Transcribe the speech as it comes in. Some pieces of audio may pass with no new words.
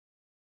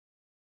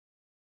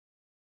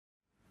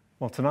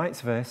Well, tonight's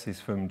verse is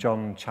from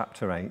John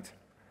chapter 8,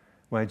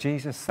 where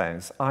Jesus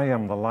says, "I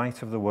am the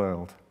light of the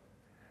world.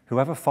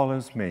 Whoever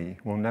follows me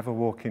will never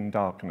walk in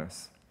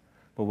darkness,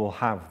 but will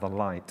have the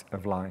light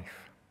of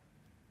life."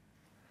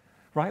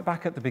 Right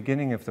back at the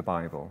beginning of the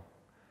Bible,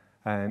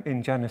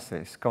 in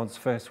Genesis, God's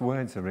first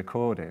words are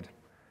recorded,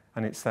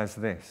 and it says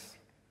this,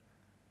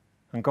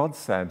 "And God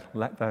said,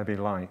 'Let there be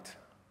light.'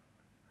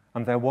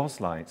 And there was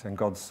light, and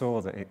God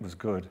saw that it was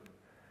good,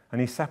 and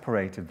he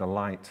separated the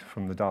light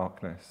from the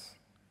darkness."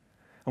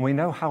 And we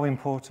know how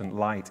important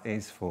light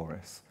is for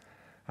us.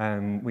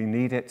 We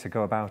need it to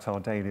go about our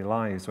daily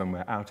lives. When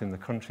we're out in the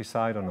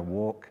countryside on a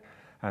walk,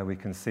 we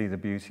can see the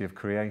beauty of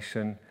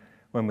creation.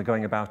 When we're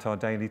going about our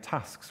daily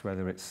tasks,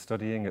 whether it's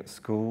studying at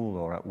school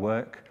or at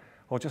work,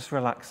 or just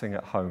relaxing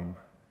at home,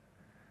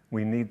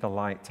 we need the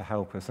light to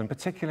help us. And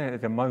particularly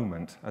at the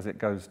moment, as it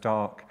goes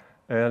dark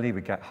early,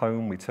 we get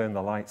home, we turn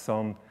the lights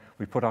on,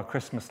 we put our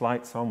Christmas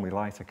lights on, we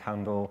light a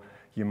candle,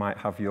 you might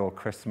have your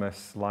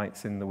Christmas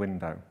lights in the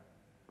window.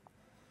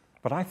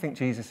 But I think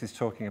Jesus is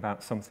talking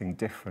about something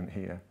different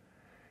here.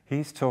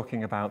 He's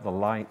talking about the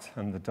light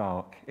and the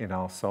dark in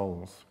our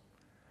souls.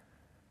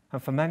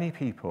 And for many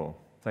people,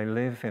 they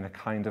live in a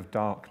kind of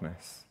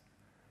darkness.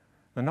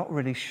 They're not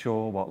really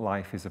sure what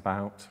life is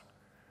about.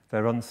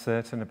 They're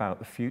uncertain about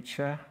the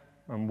future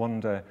and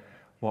wonder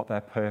what their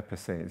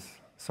purpose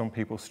is. Some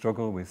people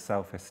struggle with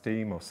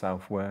self-esteem or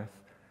self-worth,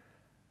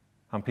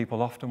 and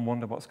people often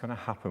wonder what's going to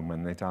happen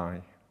when they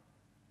die.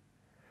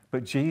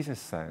 But Jesus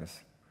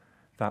says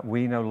that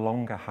we no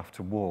longer have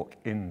to walk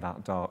in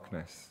that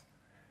darkness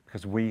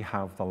because we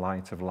have the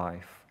light of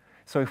life.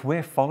 So if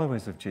we're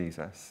followers of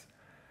Jesus,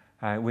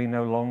 we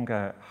no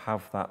longer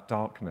have that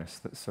darkness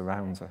that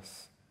surrounds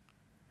us.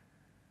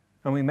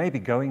 And we may be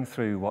going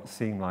through what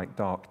seem like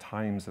dark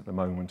times at the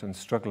moment and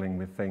struggling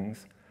with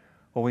things,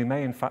 or we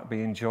may in fact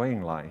be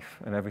enjoying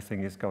life and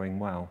everything is going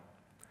well.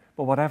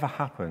 But whatever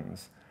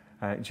happens,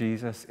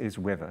 Jesus is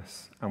with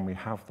us and we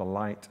have the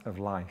light of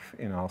life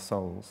in our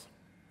souls.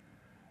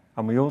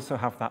 And we also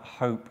have that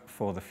hope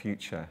for the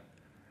future,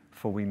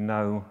 for we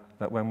know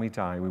that when we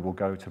die, we will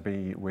go to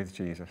be with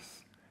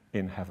Jesus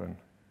in heaven.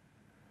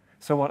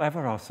 So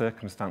whatever our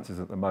circumstances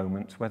at the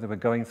moment, whether we're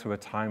going through a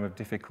time of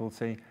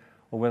difficulty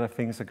or whether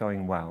things are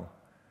going well,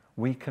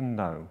 we can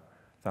know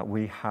that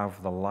we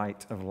have the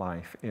light of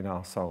life in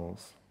our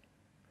souls.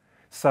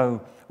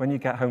 So when you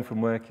get home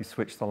from work, you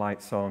switch the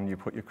lights on, you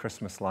put your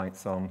Christmas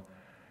lights on,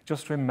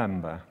 just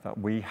remember that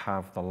we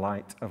have the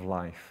light of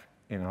life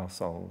in our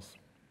souls.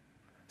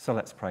 So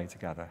let's pray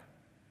together.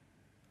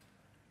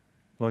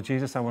 Lord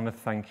Jesus, I want to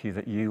thank you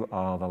that you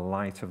are the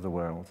light of the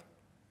world.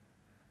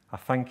 I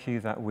thank you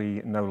that we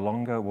no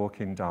longer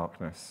walk in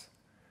darkness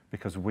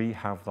because we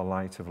have the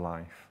light of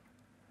life.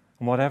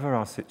 And whatever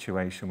our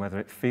situation, whether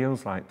it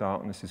feels like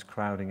darkness is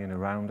crowding in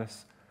around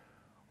us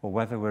or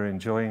whether we're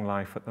enjoying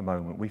life at the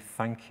moment, we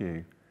thank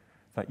you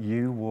that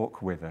you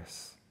walk with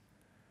us,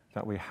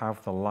 that we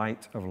have the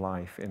light of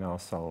life in our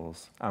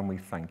souls, and we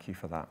thank you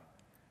for that.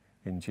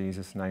 In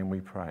Jesus' name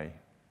we pray.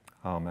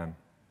 Amen.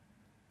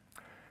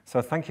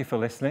 So thank you for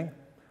listening,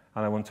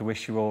 and I want to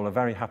wish you all a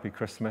very happy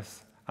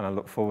Christmas, and I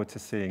look forward to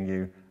seeing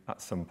you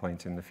at some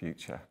point in the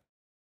future.